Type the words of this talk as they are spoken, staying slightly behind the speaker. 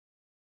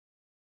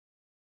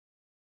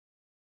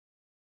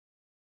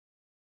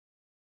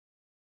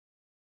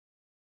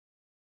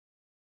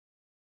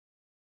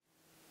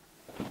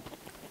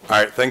All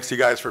right, thanks you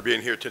guys for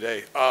being here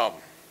today.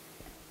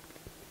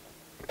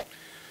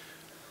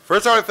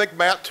 First I want to thank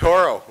Matt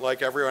Toro,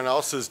 like everyone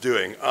else is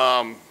doing.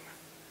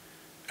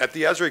 At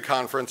the Esri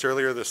conference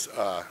earlier this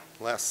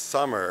last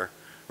summer,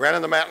 ran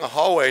into Matt in the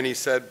hallway and he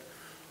said,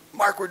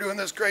 Mark, we're doing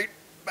this great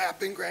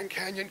mapping Grand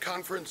Canyon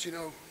conference, you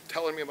know,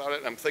 telling me about it.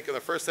 And I'm thinking the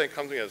first thing that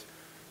comes to me is,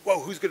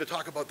 whoa, who's going to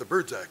talk about the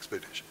Birdseye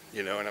expedition?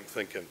 You know, and I'm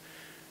thinking,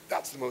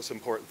 that's the most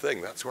important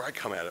thing. That's where I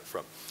come at it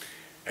from.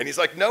 And he's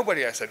like,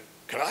 nobody. I said,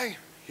 can I?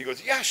 He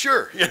goes, yeah,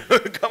 sure. You know,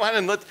 come on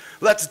and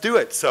let's do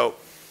it. So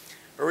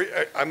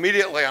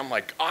immediately I'm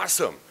like,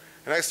 awesome.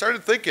 And I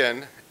started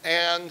thinking,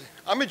 and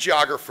I'm a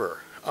geographer.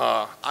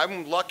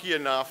 I'm lucky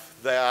enough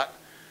that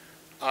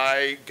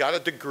I got a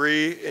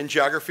degree in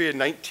geography in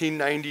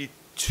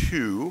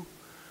 1992.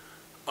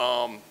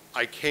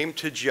 I came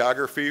to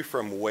geography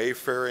from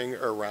wayfaring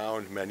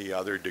around many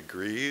other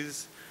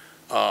degrees,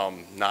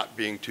 not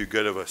being too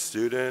good of a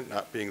student,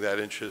 not being that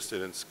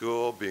interested in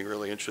school, being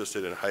really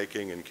interested in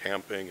hiking and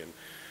camping. And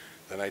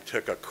then I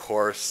took a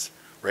course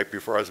right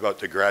before I was about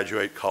to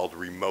graduate called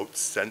remote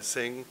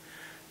sensing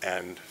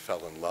and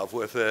fell in love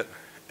with it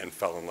and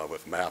fell in love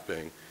with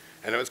mapping.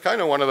 And it was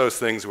kind of one of those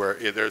things where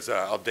there's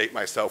I'll date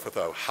myself with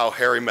a How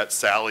Harry Met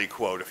Sally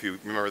quote, if you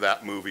remember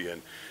that movie.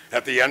 And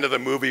at the end of the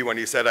movie when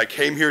he said, I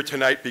came here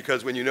tonight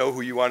because when you know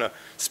who you want to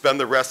spend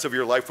the rest of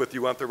your life with,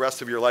 you want the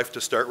rest of your life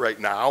to start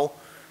right now.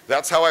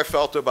 That's how I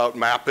felt about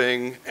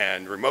mapping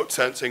and remote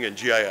sensing and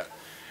GIS.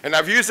 And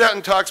I've used that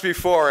in talks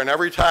before, and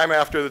every time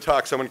after the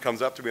talk someone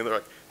comes up to me and they're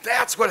like,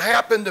 that's what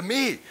happened to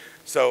me.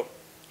 So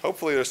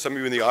hopefully there's some of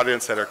you in the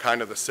audience that are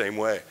kind of the same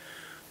way.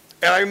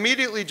 And I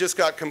immediately just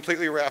got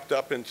completely wrapped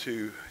up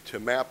into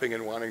mapping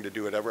and wanting to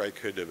do whatever I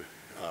could to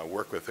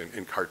work with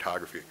in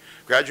cartography.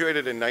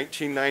 Graduated in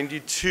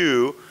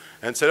 1992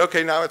 and said,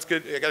 okay, now it's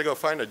good, I gotta go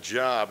find a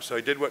job. So I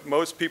did what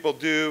most people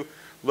do,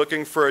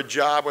 looking for a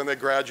job when they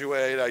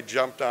graduate. I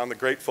jumped on the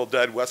Grateful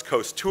Dead West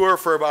Coast tour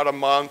for about a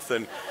month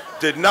and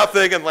did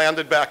nothing and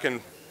landed back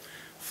in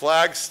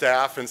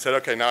Flagstaff and said,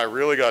 okay, now I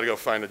really got to go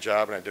find a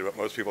job. And I did what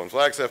most people in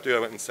Flagstaff do. I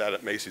went and sat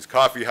at Macy's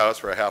Coffee House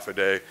for a half a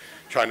day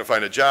trying to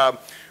find a job,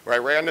 where I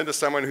ran into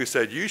someone who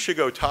said, you should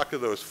go talk to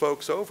those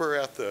folks over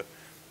at the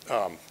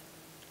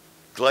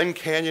Glen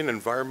Canyon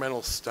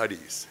Environmental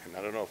Studies. And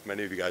I don't know if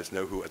many of you guys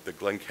know what the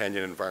Glen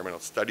Canyon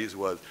Environmental Studies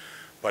was,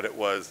 but it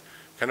was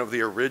kind of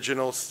the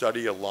original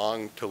study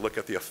along to look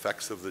at the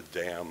effects of the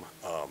dam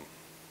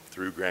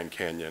through Grand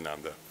Canyon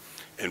on the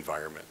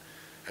environment.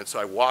 And so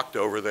I walked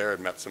over there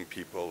and met some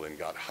people and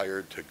got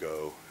hired to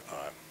go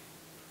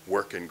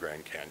work in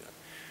Grand Canyon.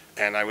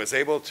 And I was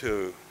able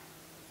to,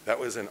 that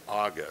was in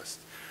August.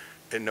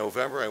 In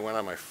November, I went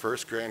on my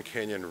first Grand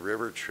Canyon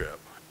river trip,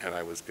 and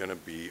I was gonna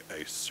be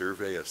a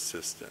survey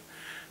assistant.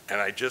 And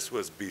I just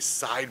was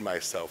beside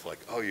myself, like,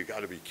 oh, you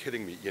gotta be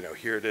kidding me. You know,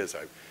 here it is.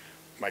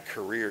 My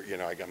career, you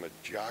know, I'm a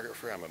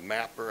geographer, I'm a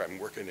mapper, I'm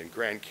working in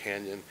Grand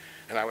Canyon.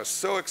 And I was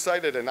so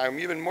excited, and I'm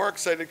even more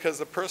excited because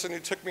the person who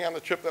took me on the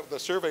trip, the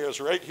surveyor,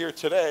 is right here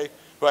today,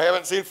 who I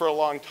haven't seen for a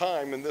long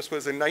time, and this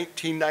was in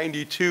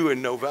 1992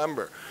 in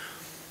November.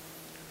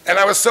 And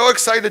I was so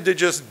excited to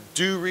just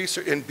do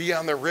research and be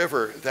on the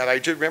river that I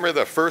just remember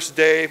the first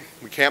day,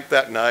 we camped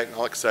that night, and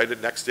all excited.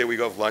 Next day we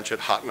go have lunch at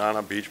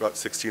Hatanana Beach, about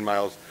 16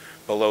 miles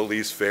below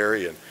Lees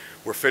Ferry, and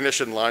we're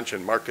finishing lunch,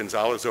 and Mark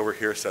Gonzalez over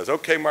here says,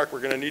 okay, Mark,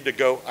 we're gonna need to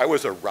go. I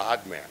was a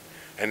rodman.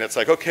 And it's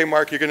like, okay,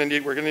 Mark, we're gonna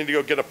need to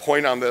go get a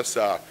point on this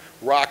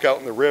rock out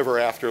in the river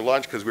after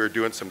lunch because we were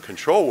doing some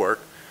control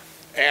work.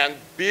 And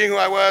being who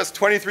I was,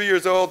 23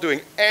 years old, doing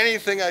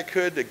anything I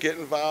could to get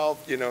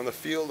involved, you know, in the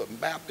field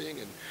of mapping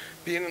and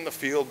being in the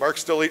field. Mark's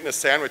still eating a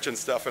sandwich and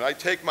stuff, and I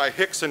take my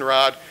Hickson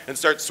rod and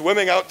start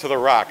swimming out to the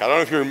rock. I don't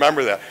know if you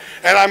remember that.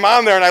 And I'm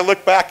on there, and I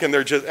look back, and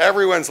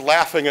everyone's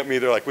laughing at me.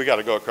 They're like, we got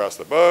to go across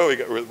the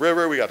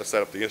river, we got to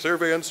set up the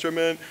survey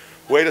instrument.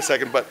 Wait a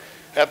second, but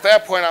at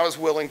that point, I was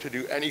willing to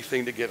do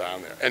anything to get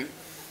on there. And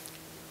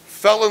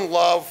fell in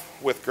love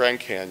with Grand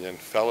Canyon,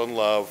 fell in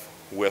love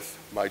with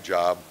my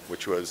job,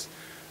 which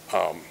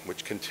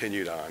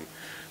continued on.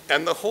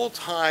 And the whole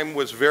time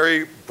was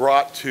very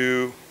brought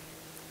to,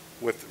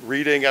 with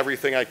reading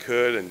everything I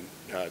could and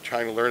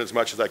trying to learn as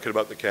much as I could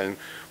about the canyon,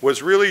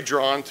 was really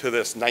drawn to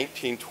this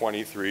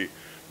 1923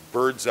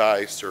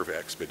 Birdseye survey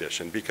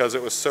expedition because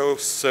it was so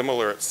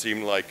similar, it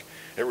seemed like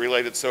it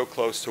related so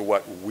close to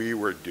what we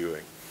were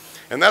doing.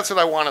 And that's what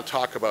I want to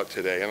talk about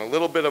today. And a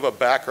little bit of a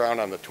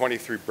background on the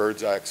 23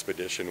 Birdseye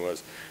expedition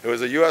was, it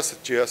was a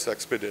USGS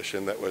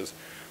expedition that was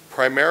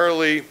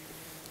primarily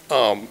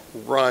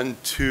run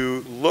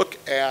to look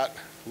at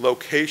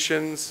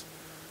locations,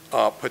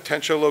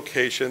 potential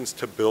locations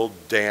to build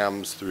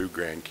dams through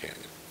Grand Canyon.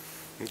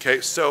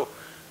 Okay, so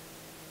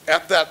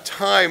at that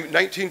time,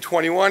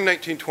 1921,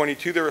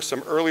 1922, there were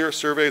some earlier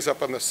surveys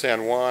up on the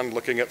San Juan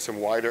looking at some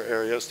wider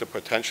areas to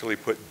potentially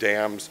put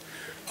dams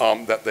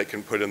that they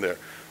can put in there.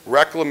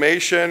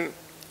 Reclamation,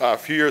 a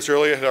few years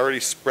earlier, had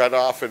already spread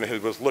off and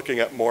it was looking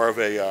at more of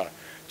a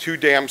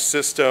two-dam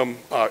system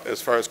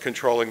as far as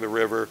controlling the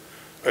river,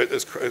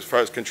 as far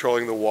as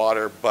controlling the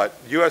water. But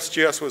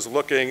USGS was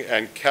looking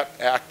and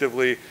kept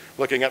actively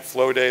looking at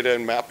flow data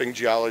and mapping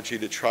geology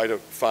to try to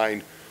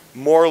find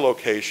more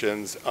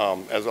locations.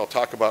 As I'll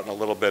talk about in a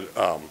little bit,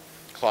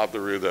 Claude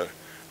Birdseye,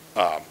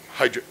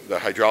 the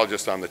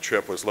hydrologist on the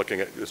trip, was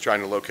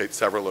trying to locate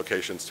several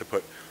locations to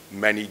put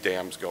many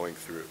dams going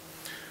through.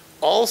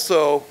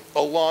 Also,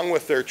 along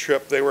with their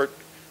trip, they were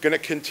going to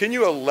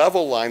continue a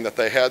level line that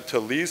they had to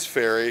Lees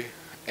Ferry,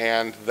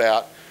 and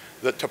that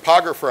the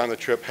topographer on the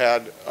trip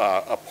had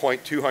a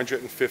point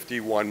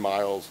 251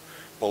 miles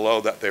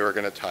below that they were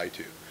going to tie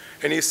to.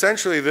 And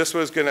essentially, this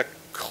was going to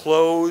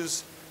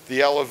close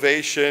the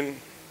elevation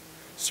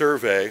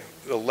survey,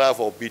 the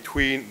level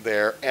between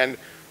there, and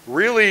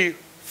really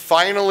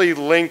finally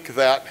link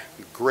that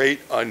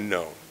great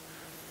unknown.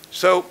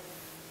 So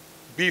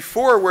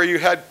before, where you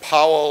had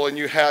Powell and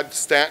you had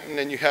Stanton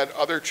and you had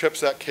other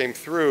trips that came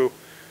through,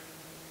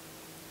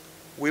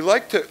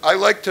 I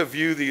like to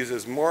view these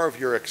as more of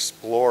your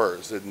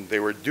explorers, and they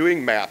were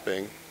doing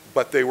mapping,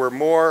 but they were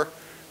more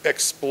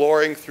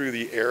exploring through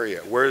the area.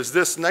 Whereas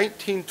this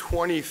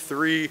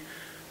 1923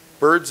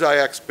 Birdseye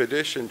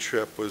expedition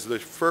trip was the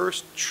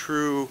first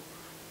true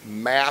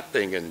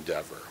mapping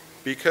endeavor,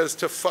 because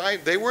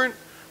they weren't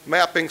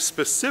mapping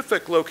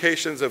specific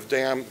locations of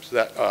dams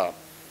that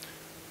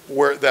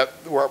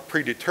were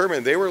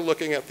predetermined. They were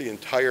looking at the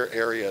entire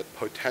area,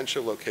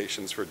 potential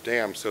locations for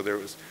dams.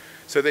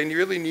 So they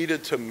really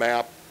needed to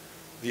map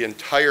the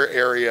entire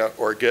area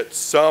or get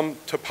some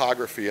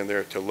topography in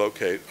there to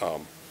locate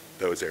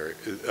those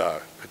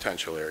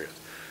potential areas.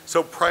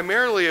 So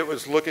primarily it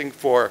was looking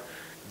for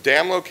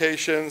dam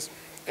locations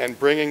and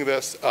bringing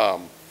this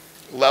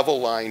level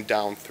line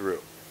down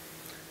through.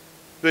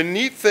 The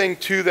neat thing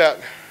too that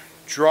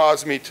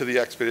draws me to the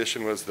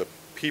expedition was the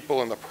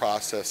people and the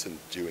process in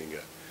doing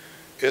it.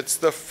 It's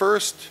the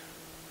first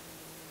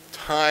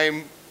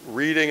time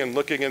reading and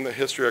looking in the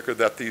history record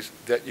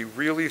that you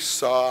really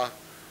saw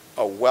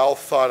a well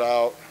thought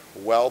out,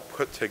 well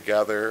put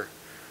together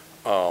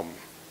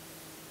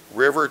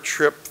river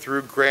trip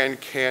through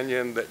Grand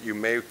Canyon that you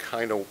may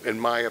kind of, in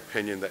my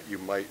opinion, that you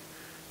might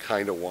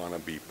kind of want to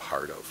be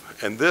part of.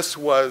 And this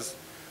was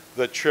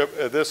the trip,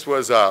 this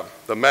was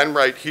the men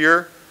right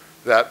here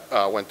that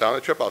went down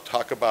the trip. I'll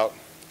talk about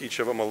each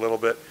of them a little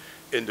bit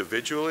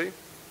individually.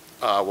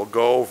 We'll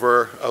go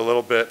over a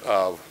little bit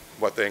of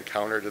what they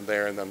encountered in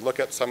there, and then look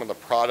at some of the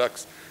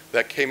products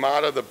that came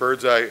out of the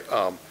Birdseye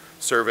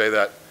survey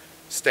that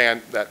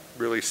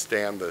really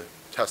stand the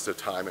test of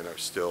time and are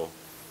still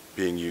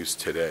being used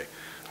today.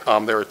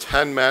 There were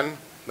 10 men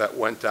that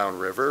went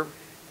downriver.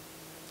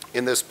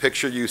 In this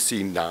picture you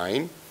see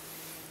 9.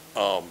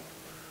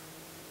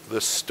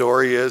 The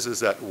story is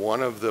that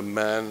one of the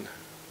men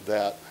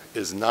that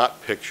is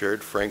not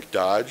pictured, Frank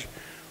Dodge,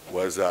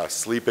 was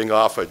sleeping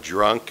off a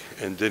drunk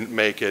and didn't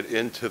make it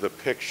into the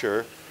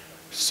picture.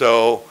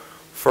 So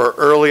for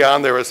early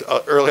on there was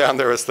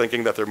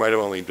thinking that there might have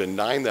only been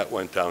 9 that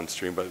went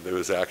downstream, but there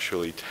was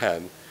actually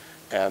 10.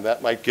 And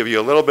that might give you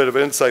a little bit of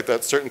insight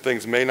that certain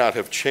things may not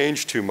have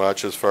changed too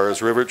much as far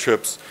as river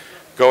trips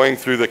going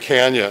through the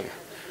canyon.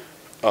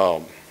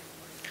 Or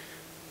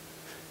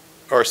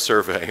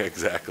surveying,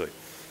 exactly.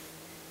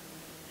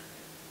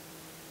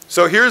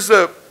 So here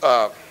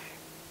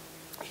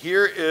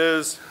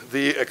is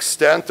the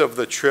extent of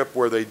the trip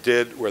where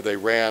they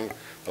ran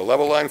the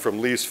level line from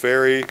Lees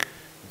Ferry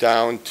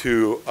down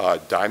to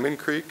Diamond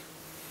Creek.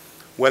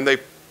 When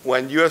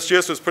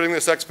USGS was putting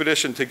this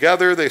expedition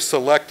together, they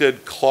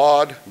selected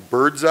Claude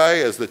Birdseye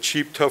as the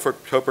Chief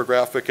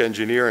Topographic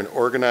Engineer and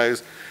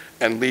organize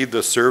and lead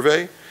the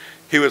survey.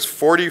 He was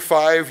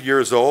 45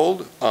 years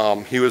old.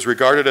 He was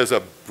regarded as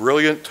a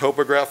brilliant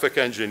topographic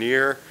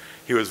engineer.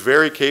 He was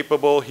very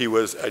capable. He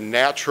was a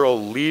natural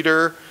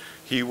leader.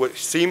 He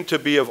seemed to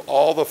be, of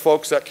all the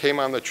folks that came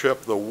on the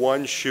trip, the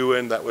one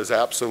shoe-in that was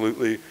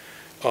absolutely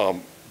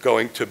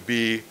going to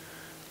be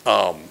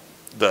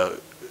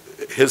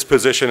his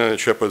position in the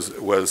trip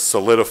was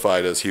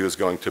solidified as he was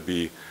going to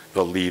be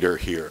the leader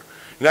here.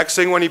 Next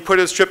thing, when he put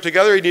his trip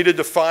together, he needed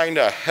to find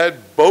a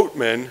head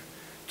boatman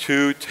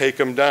to take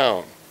him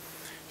down.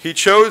 He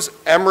chose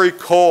Emery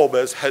Kolb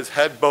as his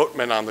head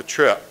boatman on the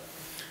trip.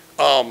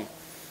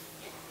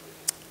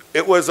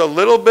 It was a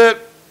little bit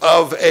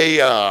of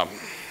a,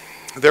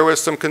 there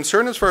was some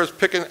concern as far as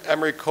picking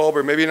Emery Kolb,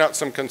 or maybe not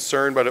some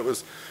concern, but it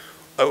was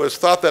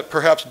thought that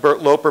perhaps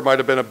Bert Loper might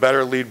have been a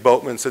better lead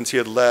boatman since he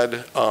had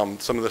led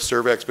some of the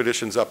survey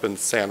expeditions up in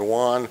San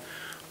Juan.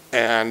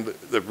 And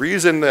the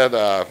reason that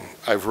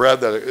I've read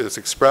that it's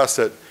expressed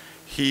that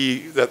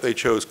they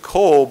chose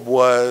Kolb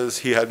was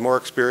he had more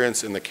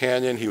experience in the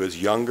canyon. He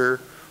was younger.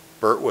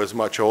 Bert was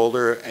much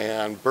older,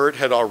 and Bert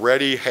had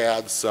already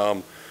had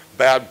some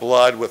bad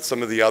blood with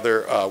some of the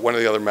other one of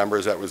the other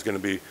members that was going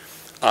to be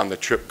on the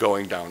trip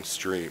going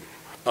downstream.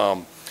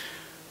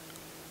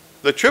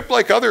 The trip,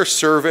 like other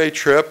survey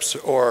trips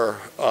or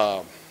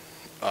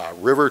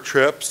river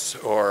trips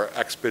or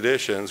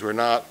expeditions, were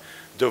not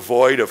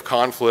devoid of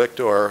conflict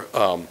or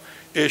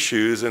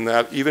issues, in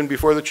that even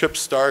before the trip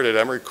started,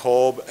 Emery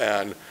Kolb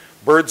and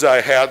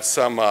Birdseye had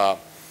some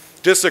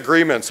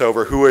disagreements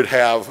over who would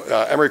have,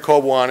 Emery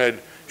Kolb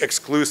wanted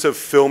exclusive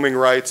filming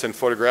rights and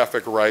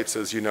photographic rights.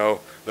 As you know,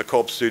 the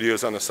Kolb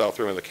Studios on the south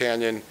rim of the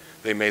canyon,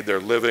 they made their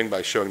living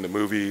by showing the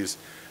movies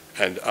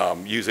and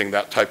using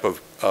that type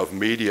of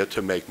media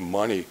to make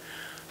money.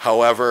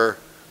 However,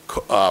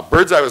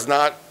 Birdseye was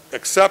not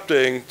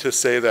accepting to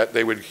say that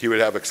he would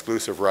have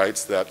exclusive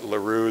rights, that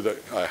LaRue, the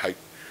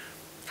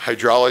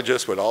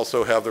hydrologist, would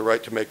also have the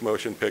right to make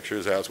motion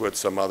pictures, as would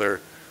some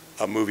other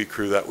movie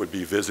crew that would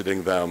be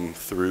visiting them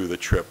through the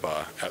trip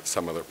at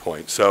some other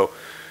point. So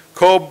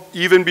Kolb,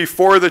 even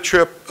before the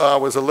trip,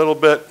 was a little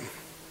bit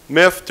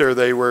miffed, or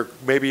they were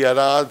maybe at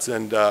odds,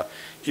 and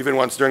even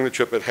once during the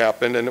trip it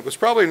happened, and it was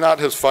probably not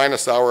his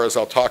finest hour, as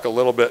I'll talk a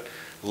little bit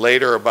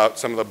later about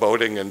some of the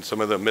boating and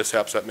some of the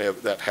mishaps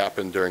that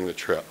happened during the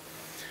trip.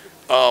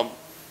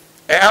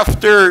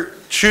 After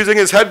choosing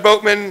his head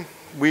boatman,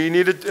 he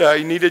needed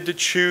to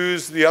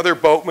choose the other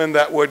boatman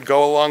that would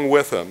go along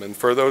with him. And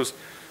for those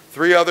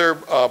 3 other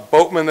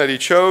boatmen that he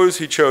chose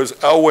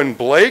Elwyn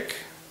Blake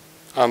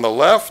on the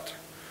left,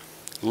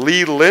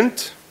 Lee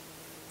Lint,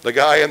 the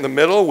guy in the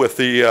middle with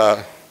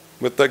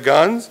the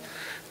guns,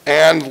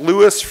 and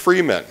Lewis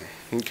Freeman.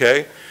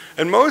 Okay,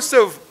 and most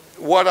of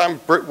what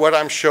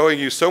I'm showing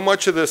you, so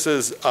much of this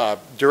is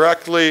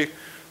directly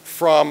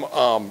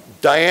from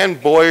Diane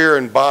Boyer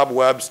and Bob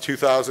Webb's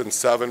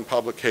 2007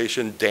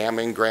 publication,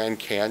 Damming Grand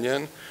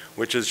Canyon,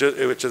 which is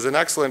an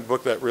excellent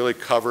book that really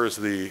covers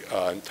the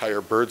entire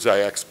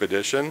Birdseye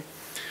expedition.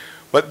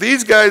 But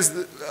these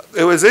guys,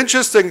 it was an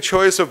interesting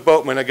choice of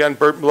boatmen. Again,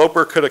 Bert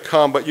Loper could have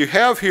come, but you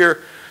have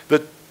here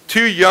the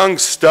 2 young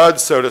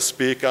studs, so to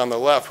speak, on the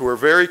left, who are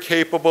very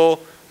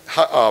capable,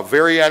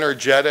 very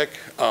energetic,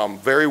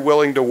 very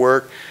willing to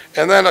work,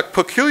 and then a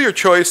peculiar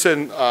choice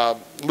in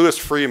Lewis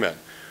Freeman,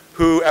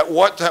 who at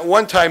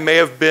one time may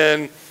have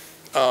been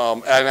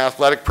an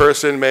athletic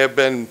person, may have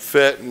been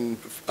fit and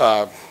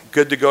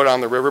good to go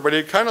down the river, but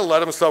he kind of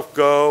let himself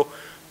go.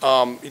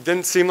 He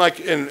didn't seem like,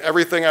 in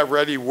everything I've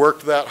read, he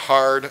worked that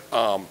hard.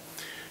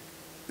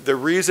 The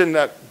reason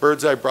that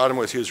Birdseye brought him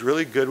was he was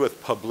really good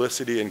with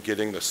publicity and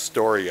getting the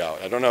story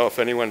out. I don't know if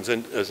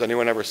has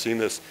anyone ever seen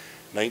this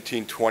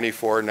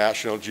 1924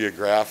 National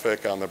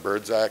Geographic on the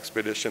Birdseye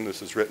expedition?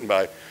 This is written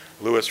by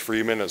Lewis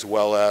Freeman, as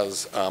well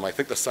as, I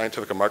think the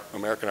Scientific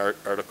American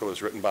article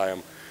was written by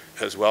him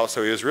as well.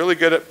 So he was really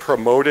good at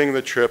promoting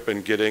the trip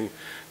and getting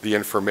the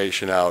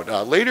information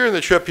out. Later in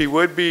the trip, he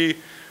would be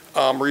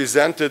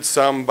resented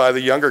some by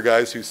the younger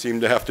guys, who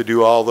seemed to have to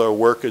do all the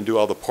work and do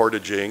all the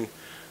portaging,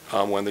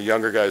 when the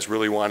younger guys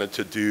really wanted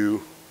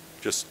to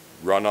just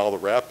run all the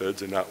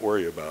rapids and not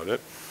worry about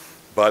it.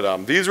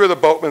 But these were the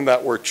boatmen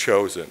that were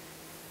chosen.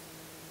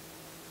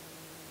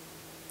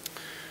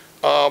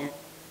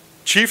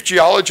 Chief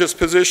geologist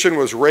position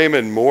was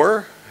Raymond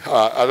Moore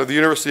out of the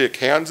University of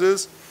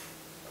Kansas.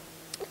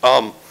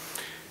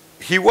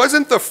 He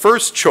wasn't the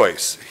first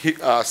choice.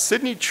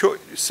 Sidney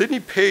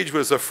Page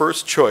was the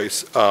first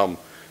choice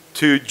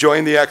to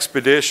join the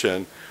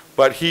expedition,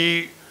 but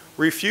he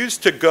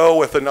refused to go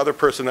with another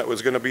person that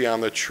was going to be on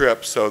the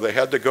trip, so they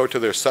had to go to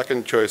their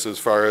second choice as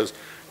far as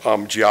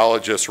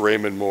geologist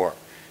Raymond Moore.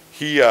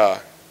 He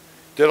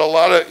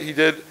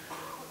did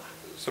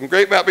some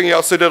great mapping. He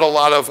also did a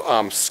lot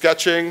of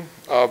sketching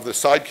of the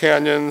side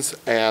canyons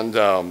and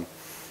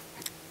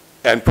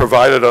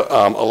provided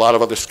a lot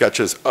of other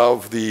sketches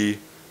of the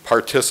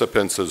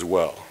participants as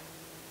well.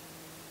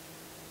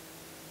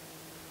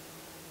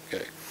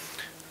 Okay.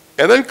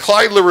 And then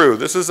Clyde LaRue.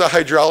 This is a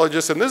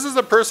hydrologist, and this is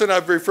a person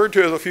I've referred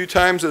to a few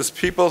times as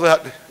people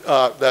that,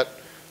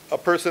 a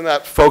person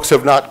that folks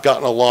have not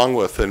gotten along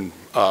with in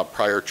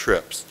prior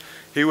trips.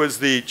 He was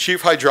the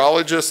chief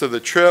hydrologist of the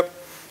trip.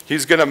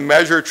 He's going to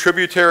measure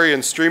tributary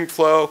and stream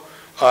flow,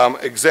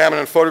 examine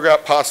and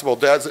photograph possible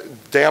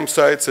dam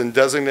sites, and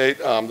designate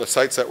the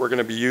sites that were going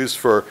to be used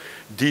for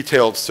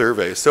detailed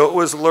surveys. So it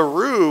was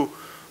LaRue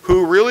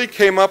who really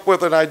came up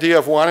with an idea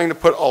of wanting to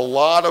put a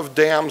lot of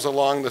dams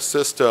along the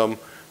system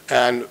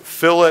and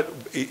fill it,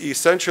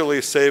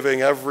 essentially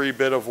saving every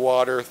bit of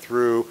water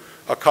through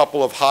a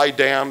couple of high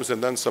dams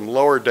and then some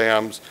lower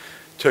dams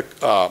to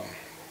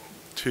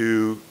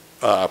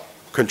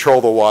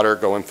control the water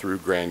going through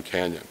Grand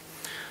Canyon.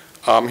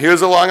 He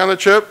was along on the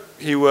trip.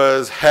 He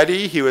was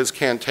heady. He was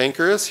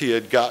cantankerous. He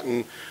had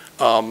had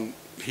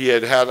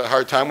a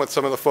hard time with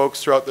some of the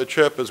folks throughout the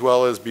trip, as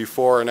well as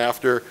before and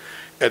after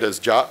at his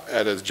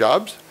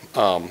jobs.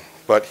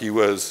 But he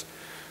was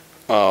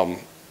a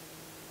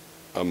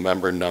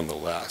member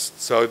nonetheless.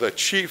 So the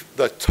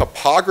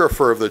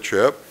topographer of the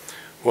trip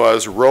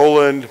was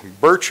Roland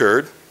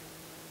Burchard,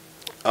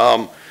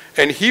 and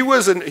he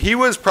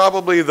was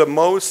probably the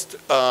most.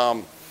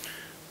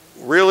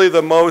 Really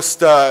the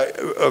most,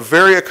 a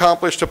very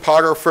accomplished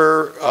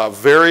topographer,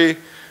 very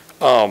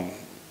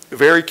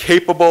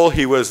capable.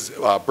 He was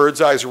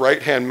Birdseye's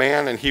right-hand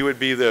man, and he would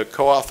be the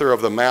co-author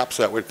of the maps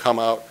that would come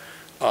out,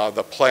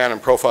 the plan and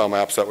profile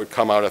maps that would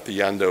come out at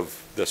the end of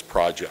this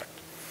project.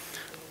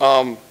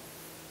 The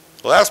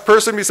last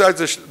person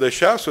besides the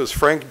chefs was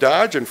Frank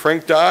Dodge, and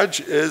Frank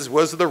Dodge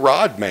was the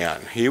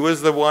rodman. He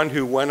was the one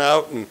who went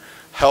out and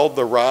held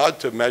the rod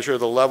to measure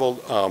the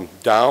level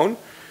down.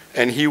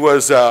 And he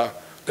was an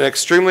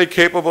extremely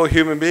capable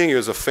human being. He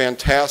was a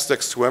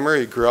fantastic swimmer.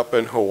 He grew up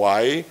in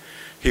Hawaii.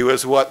 He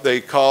was what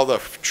they call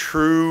the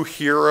true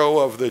hero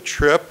of the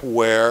trip,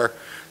 where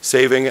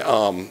saving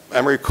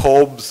Emery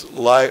Kolb's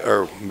life,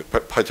 or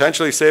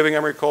potentially saving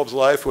Emery Kolb's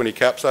life when he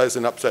capsized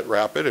an upset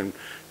rapid and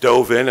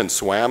dove in and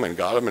swam and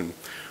got him and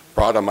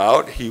brought him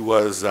out. He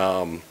was,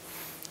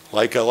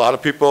 like a lot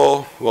of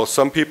people, well,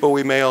 some people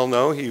we may all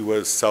know, he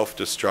was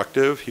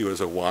self-destructive. He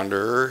was a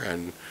wanderer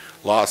and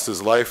lost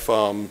his life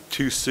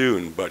too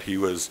soon, but he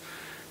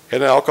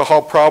had an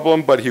alcohol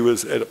problem, but he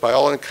was, by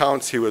all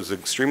accounts, he was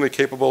extremely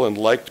capable and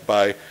liked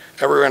by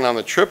everyone on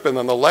the trip. And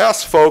then the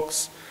last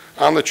folks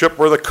on the trip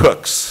were the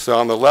cooks. So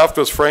on the left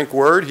was Frank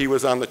Word. He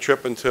was on the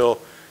trip until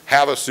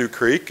Havasu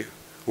Creek,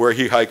 where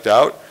he hiked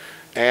out.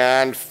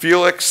 And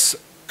Felix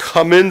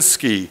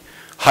Kaminsky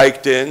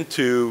hiked in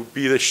to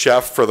be the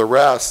chef for the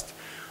rest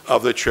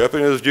of the trip.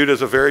 And he was viewed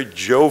as a very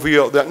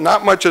jovial,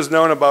 not much is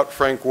known about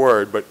Frank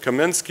Word, but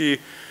Kaminsky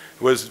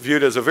was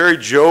viewed as a very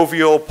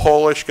jovial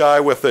Polish guy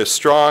with a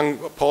strong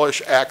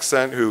Polish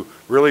accent who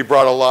really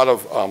brought a lot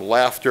of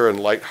laughter and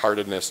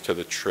lightheartedness to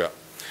the trip.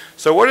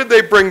 So what did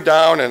they bring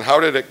down and how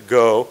did it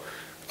go?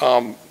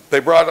 They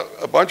brought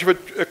a bunch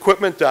of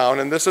equipment down,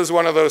 and this is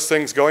one of those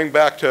things, going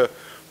back to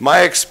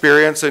my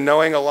experience and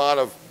knowing a lot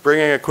of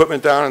bringing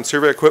equipment down and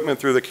survey equipment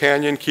through the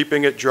canyon,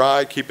 keeping it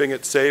dry, keeping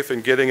it safe,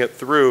 and getting it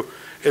through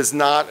is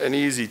not an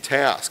easy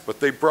task. But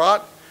they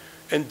brought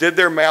and did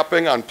their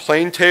mapping on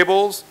plane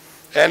tables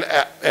and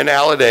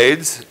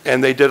alidades,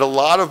 and they did a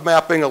lot of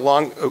mapping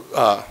along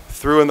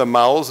through in the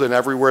mouths and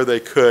everywhere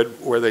they could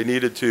where they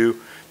needed to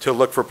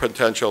look for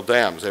potential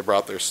dams. They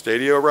brought their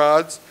stadio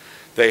rods.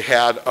 They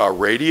had a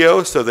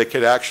radio so they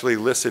could actually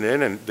listen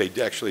in, and they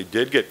actually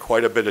did get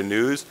quite a bit of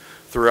news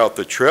throughout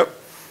the trip.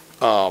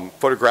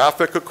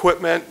 Photographic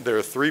equipment, there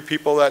are 3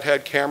 people that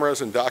had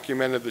cameras and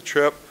documented the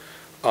trip.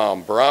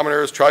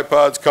 Barometers,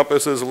 tripods,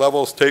 compasses,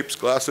 levels, tapes,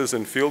 glasses,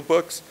 and field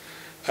books.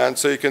 And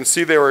so you can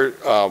see they were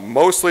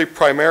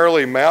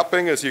primarily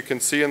mapping, as you can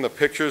see in the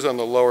pictures on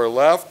the lower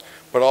left,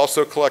 but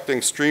also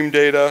collecting stream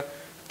data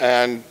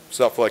and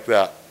stuff like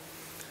that.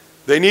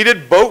 They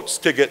needed boats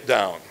to get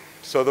down.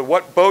 So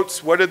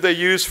what did they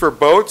use for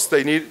boats?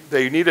 They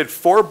needed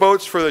 4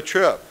 boats for the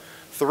trip.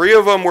 3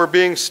 of them were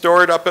being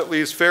stored up at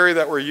Lees Ferry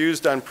that were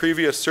used on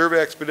previous survey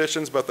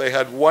expeditions, but they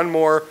had 1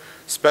 more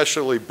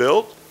specially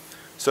built,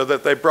 so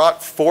that they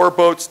brought 4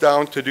 boats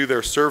down to do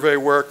their survey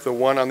work. The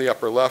one on the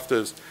upper left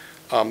is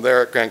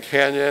there at Grand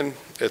Canyon.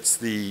 It's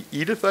the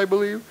Edith, I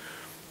believe.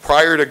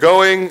 Prior to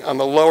going, on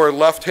the lower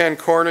left-hand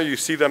corner, you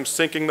see them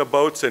sinking the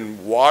boats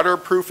and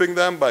waterproofing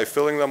them by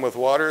filling them with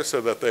water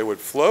so that they would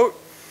float.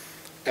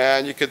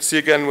 And you can see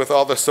again with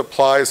all the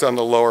supplies on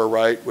the lower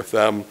right with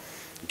them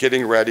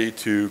getting ready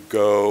to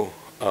go,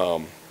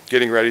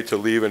 getting ready to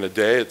leave in a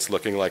day. It's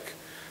looking like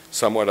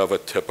somewhat of a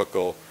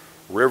typical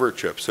river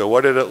trip. So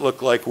what did it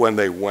look like when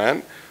they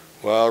went?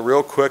 Well,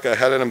 real quick, I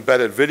had an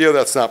embedded video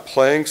that's not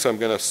playing, so I'm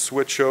going to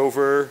switch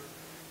over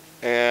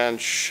and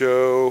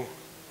show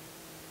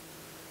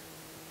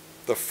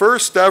the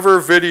first ever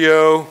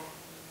video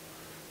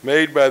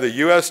made by the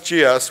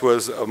USGS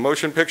was a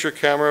motion picture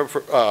camera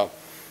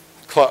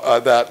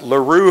that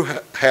LaRue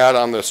had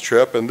on this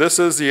trip, and this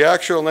is the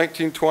actual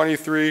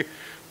 1923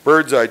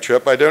 Birdseye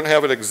trip. I don't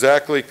have it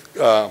exactly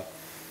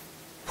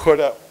put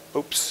up.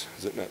 Oops,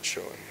 is it not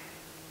showing?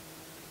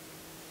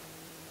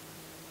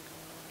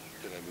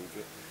 Did I move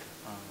it?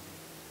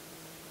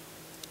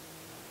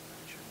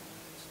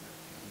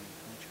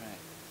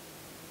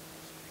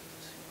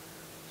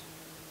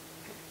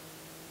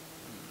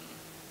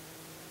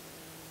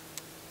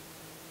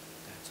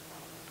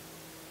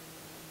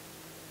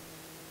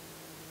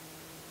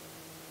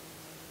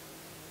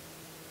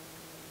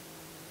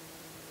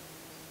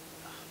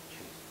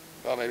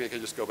 Well, maybe I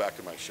could just go back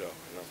to my show.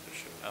 I don't have to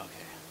show it.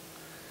 Okay.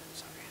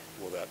 Sorry.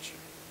 Well, that should.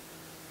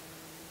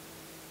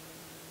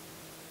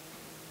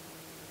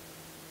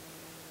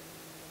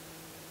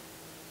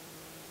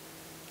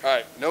 All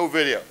right, no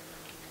video.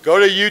 Go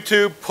to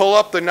YouTube, pull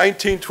up the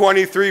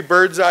 1923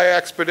 Birdseye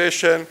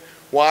expedition,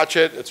 watch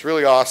it. It's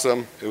really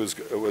awesome. It was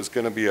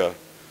going to be a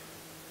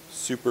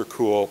super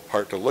cool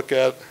part to look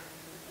at,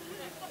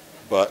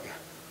 but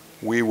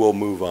we will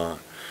move on.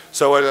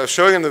 So what I was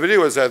showing in the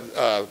video was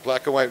that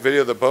black and white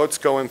video of the boats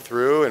going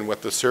through and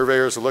what the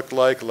surveyors looked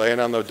like, laying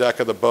on the deck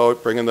of the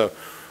boat, bringing the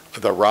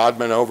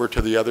rodman over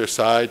to the other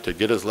side to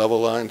get his level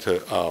line,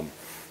 to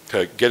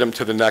get him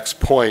to the next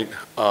point,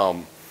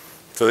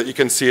 so that you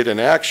can see it in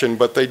action.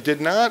 But they did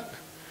not,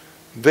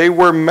 they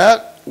were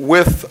met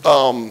with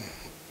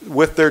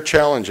their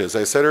challenges.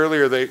 I said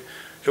earlier, it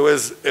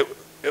was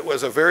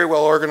a very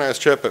well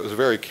organized trip. It was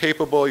very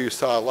capable. You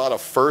saw a lot of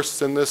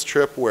firsts in this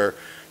trip where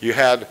you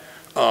had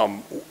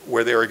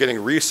where they were getting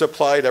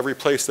resupplied every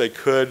place they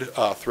could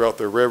throughout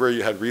the river.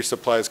 You had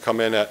resupplies come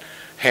in at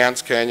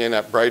Hance Canyon,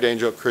 at Bright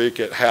Angel Creek,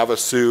 at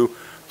Havasu.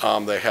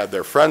 They had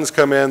their friends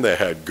come in. They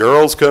had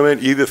girls come in.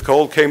 Edith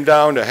Cold came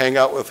down to hang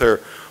out with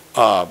her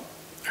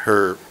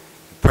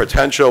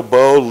potential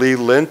beau, Lee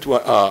Lint.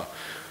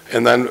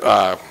 And then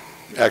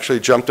actually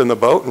jumped in the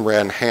boat and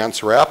ran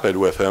Hance Rapid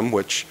with him,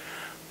 which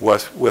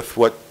was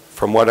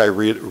from what I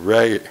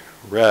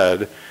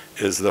read,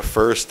 is the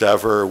first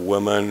ever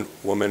woman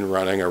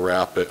running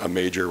a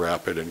major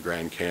rapid in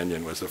Grand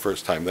Canyon. Was the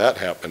first time that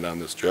happened on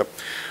this trip.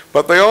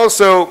 But they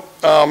also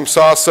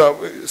saw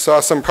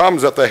some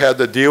problems that they had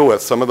to deal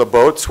with. Some of the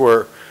boats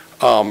were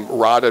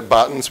rotted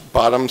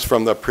bottoms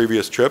from the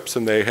previous trips,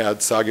 and they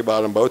had soggy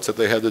bottom boats that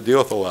they had to deal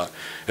with a lot.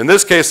 In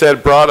this case, they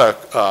had brought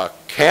a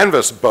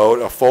canvas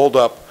boat, a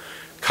fold-up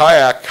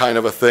kayak kind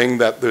of a thing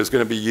that was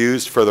going to be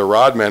used for the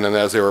rodman, and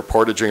as they were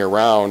portaging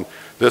around,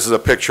 this is a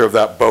picture of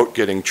that boat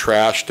getting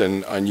trashed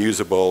and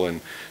unusable and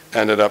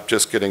ended up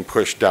just getting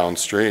pushed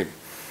downstream.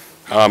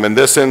 In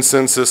this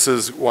instance, this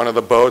is one of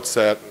the boats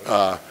that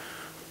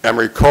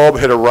Emery Kolb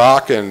hit a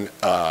rock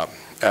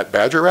at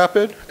Badger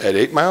Rapid at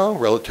 8 Mile,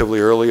 relatively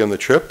early in the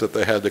trip, that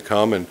they had to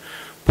come and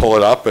pull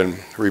it up and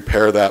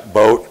repair that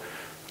boat.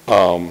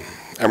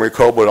 Emery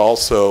Kolb would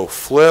also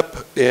flip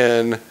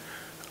in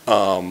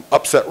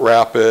Upset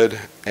Rapid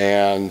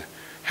and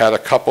had a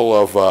couple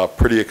of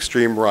pretty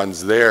extreme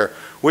runs there,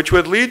 which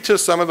would lead to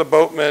some of the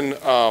boatmen,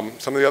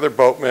 some of the other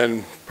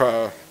boatmen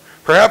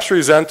perhaps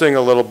resenting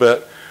a little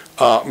bit,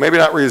 maybe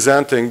not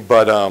resenting,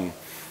 but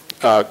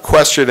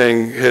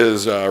questioning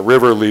his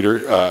river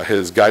leader,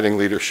 his guiding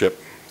leadership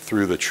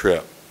through the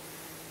trip.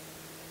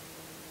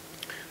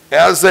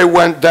 As they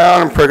went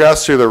down and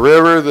progressed through the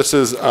river, this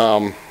is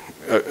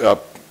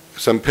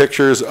some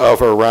pictures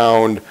of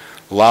around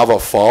Lava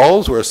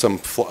Falls where some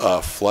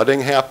flooding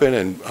happened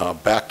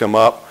and backed them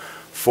up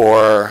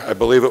for, I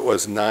believe it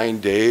was 9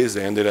 days.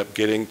 They ended up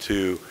getting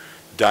to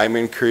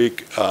Diamond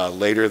Creek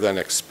later than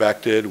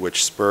expected,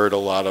 which spurred a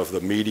lot of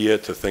the media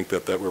to think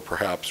that they were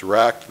perhaps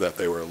wrecked, that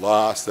they were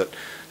lost, that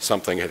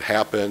something had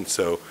happened.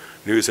 So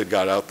news had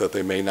got out that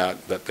they may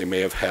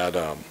have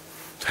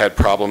had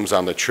problems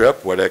on the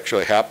trip. What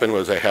actually happened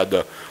was they had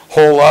to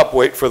hole up,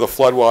 wait for the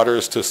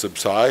floodwaters to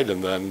subside,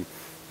 and then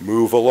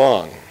move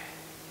along.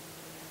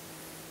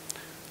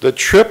 The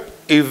trip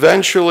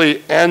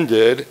eventually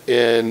ended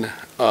in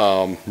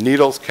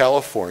Needles,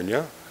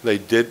 California. They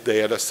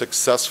had a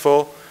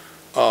successful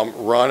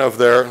run of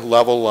their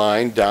level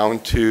line down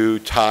to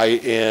tie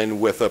in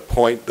with a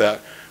point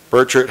that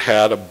Burchard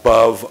had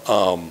above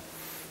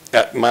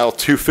at mile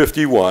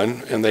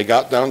 251, and they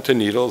got down to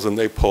Needles and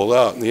they pulled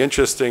out. And the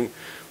interesting,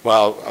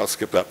 well, I'll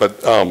skip that,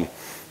 but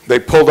they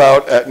pulled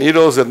out at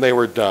Needles and they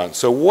were done.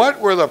 So what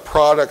were the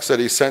products that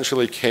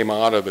essentially came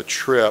out of the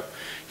trip?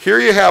 Here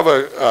you have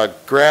a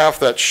graph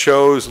that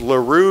shows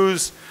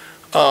LaRue's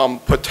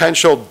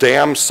potential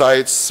dam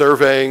sites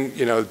surveying,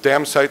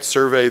 dam sites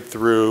surveyed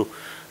through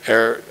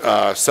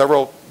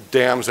several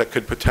dams that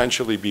could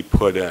potentially be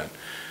put in.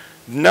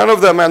 None of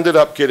them ended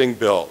up getting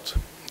built.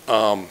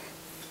 None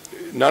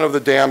of the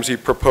dams he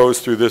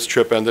proposed through this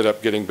trip ended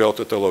up getting built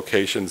at the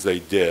locations they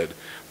did.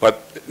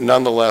 But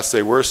nonetheless,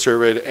 they were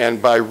surveyed,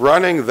 and by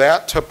running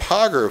that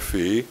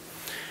topography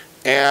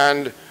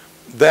and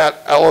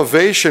that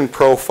elevation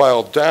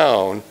profile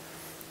down,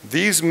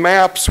 these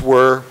maps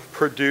were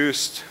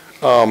produced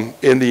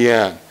in the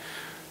end.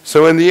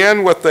 So in the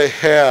end, what they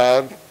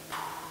had,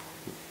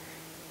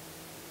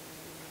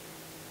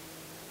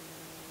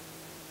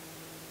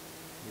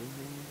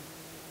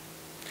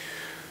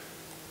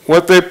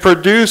 what they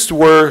produced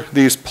were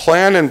these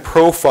plan and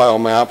profile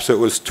maps. It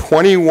was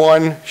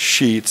 21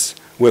 sheets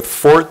with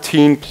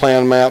 14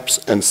 plan maps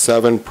and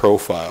 7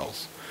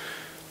 profiles.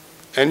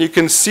 And you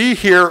can see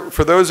here,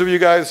 for those of you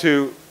guys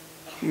who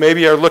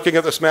maybe are looking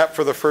at this map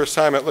for the first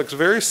time, it looks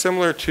very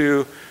similar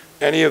to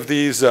any of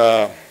these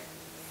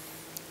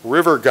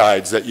river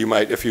guides that you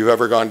might, if you've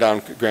ever gone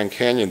down Grand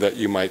Canyon, that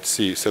you might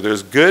see. So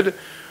there's good,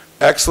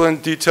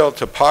 excellent detailed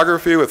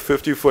topography with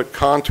 50-foot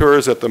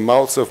contours at the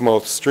mouths of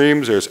most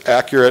streams. There's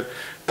accurate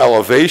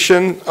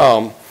elevation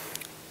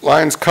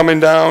lines coming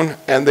down,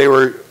 and they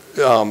were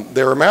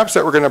maps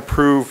that were going to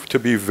prove to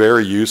be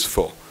very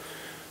useful.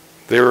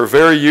 They were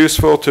very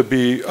useful to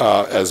be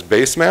as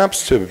base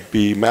maps, to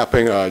be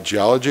mapping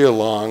geology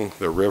along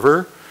the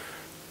river.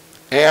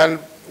 And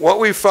what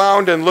we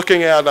found in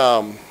looking at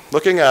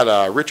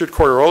Richard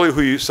Corderoli,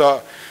 who you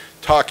saw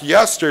talk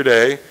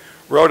yesterday,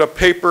 wrote a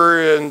paper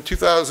in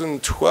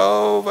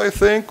 2012, I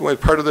think, when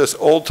part of this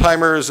Old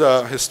Timers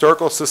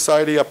Historical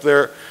Society up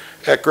there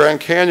at Grand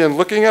Canyon,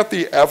 looking at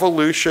the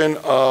evolution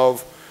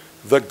of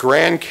the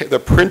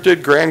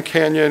printed Grand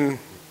Canyon,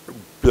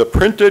 the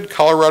printed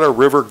Colorado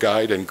River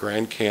Guide in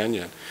Grand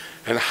Canyon,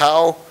 and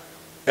how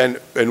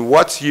and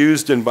what's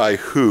used and by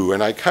who.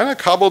 And I kind of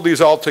cobbled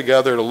these all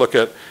together to look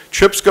at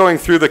trips going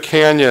through the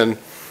canyon.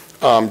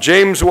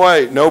 James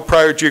White, no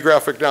prior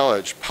geographic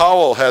knowledge.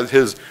 Powell had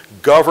his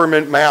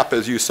government map,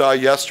 as you saw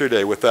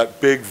yesterday, with that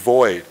big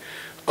void.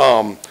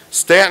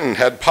 Stanton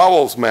had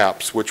Powell's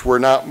maps, which were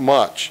not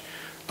much.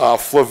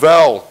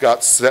 Flavel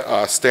got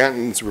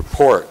Stanton's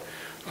report.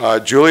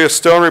 Julius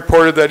Stone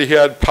reported that he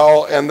had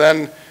Powell, and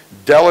then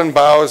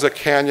Dellenbaugh's A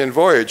Canyon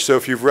Voyage. So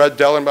if you've read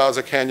Dellenbaugh's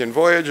A Canyon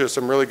Voyage, there's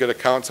some really good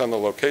accounts on the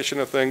location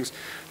of things,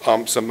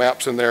 some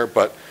maps in there,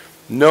 but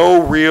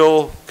no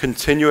real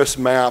continuous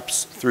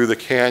maps through the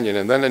canyon.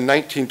 And then in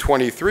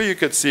 1923, you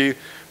could see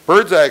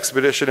Birdseye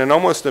expedition, and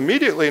almost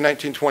immediately in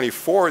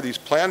 1924, these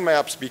plan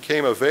maps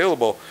became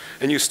available,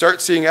 and you start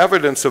seeing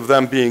evidence of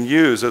them being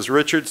used. As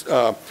Richard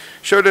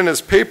showed in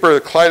his paper,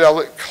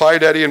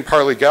 Clyde Eddy and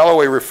Parley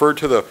Galloway referred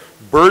to the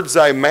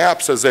Birdseye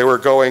maps as they were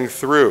going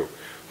through.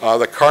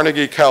 The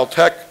Carnegie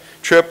Caltech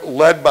trip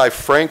led by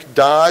Frank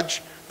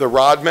Dodge, the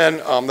rodman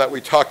that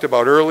we talked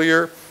about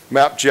earlier,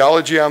 mapped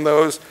geology on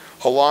those,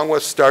 along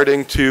with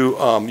starting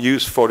to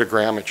use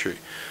photogrammetry.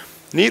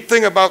 Neat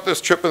thing about this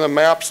trip and the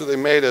maps that they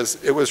made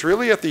is it was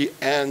really at the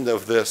end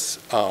of this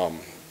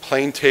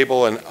plane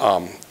table and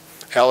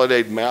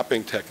alidade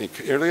mapping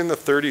technique. Early in the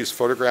 30s,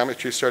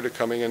 photogrammetry started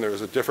coming in. There was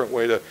a different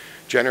way to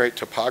generate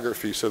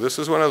topography. So this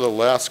is one of the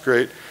last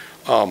great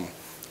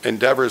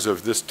endeavors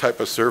of this type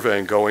of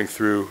surveying going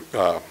through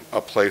a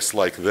place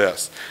like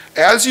this.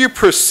 As you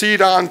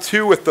proceed on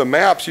too with the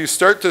maps, you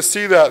start to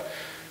see that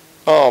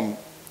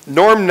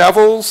Norm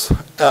Neville's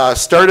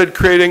started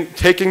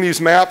taking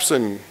these maps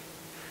and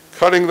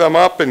cutting them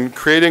up and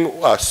creating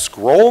a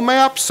scroll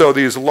map. So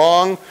these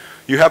long,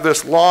 you have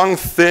this long,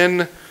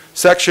 thin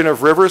section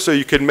of river, so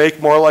you can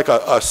make more like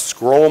a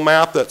scroll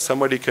map that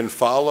somebody can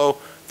follow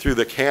through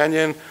the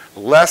canyon.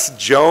 Les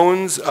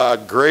Jones, a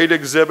great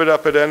exhibit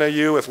up at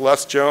NAU with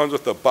Les Jones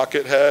with the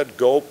bucket head,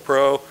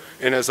 GoPro,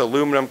 in his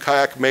aluminum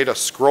kayak, made a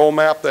scroll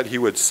map that he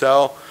would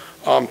sell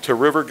to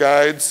river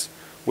guides,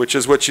 which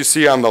is what you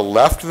see on the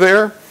left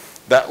there.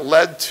 That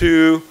led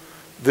to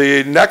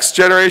the next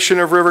generation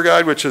of river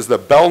guide, which is the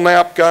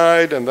Belknap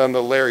guide, and then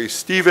the Larry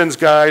Stevens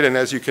guide. And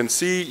as you can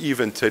see,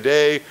 even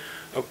today,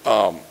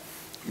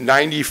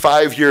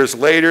 95 years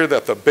later,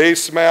 that the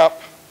base map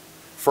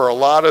for a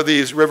lot of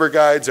these river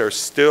guides are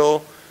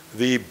still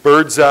the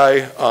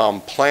Birdseye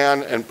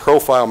plan and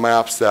profile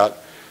maps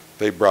that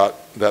they brought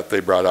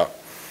up.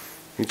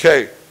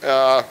 Okay,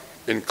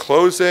 in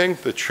closing,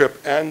 the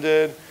trip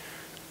ended.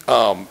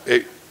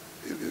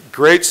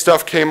 Great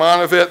stuff came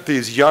out of it.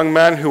 These young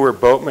men who were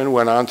boatmen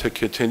went on to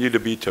continue to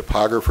be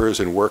topographers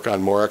and work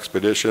on more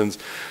expeditions,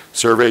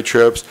 survey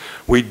trips.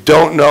 We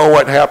don't know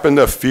what happened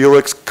to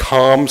Felix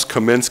Combs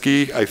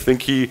Kaminsky. I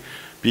think he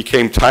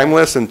became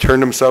timeless and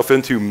turned himself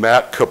into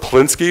Matt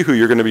Kaplinsky, who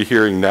you're going to be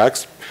hearing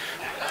next.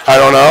 I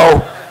don't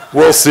know.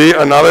 We'll see.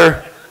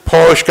 Another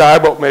Polish guy,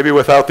 but maybe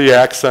without the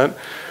accent.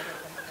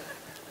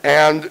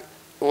 And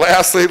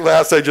last,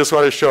 I just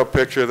want to show a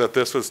picture that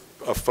this was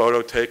a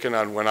photo taken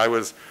on when I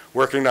was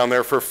working down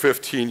there for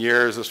 15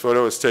 years. This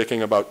photo was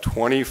taken about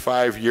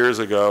 25 years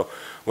ago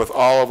with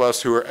all of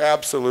us who were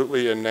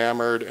absolutely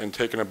enamored and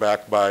taken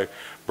aback by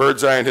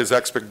Birdseye and his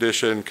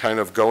expedition, kind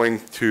of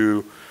going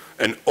to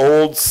an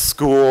old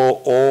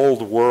school,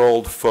 old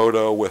world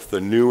photo with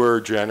the newer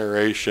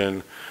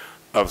generation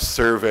of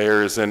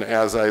surveyors. And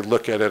as I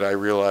look at it, I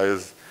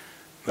realize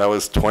that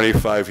was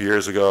 25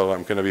 years ago.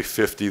 I'm going to be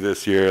 50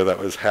 this year. That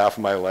was half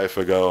my life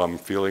ago. I'm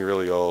feeling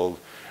really old,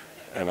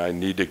 and I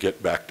need to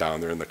get back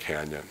down there in the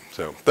canyon.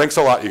 So thanks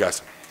a lot, you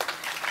guys.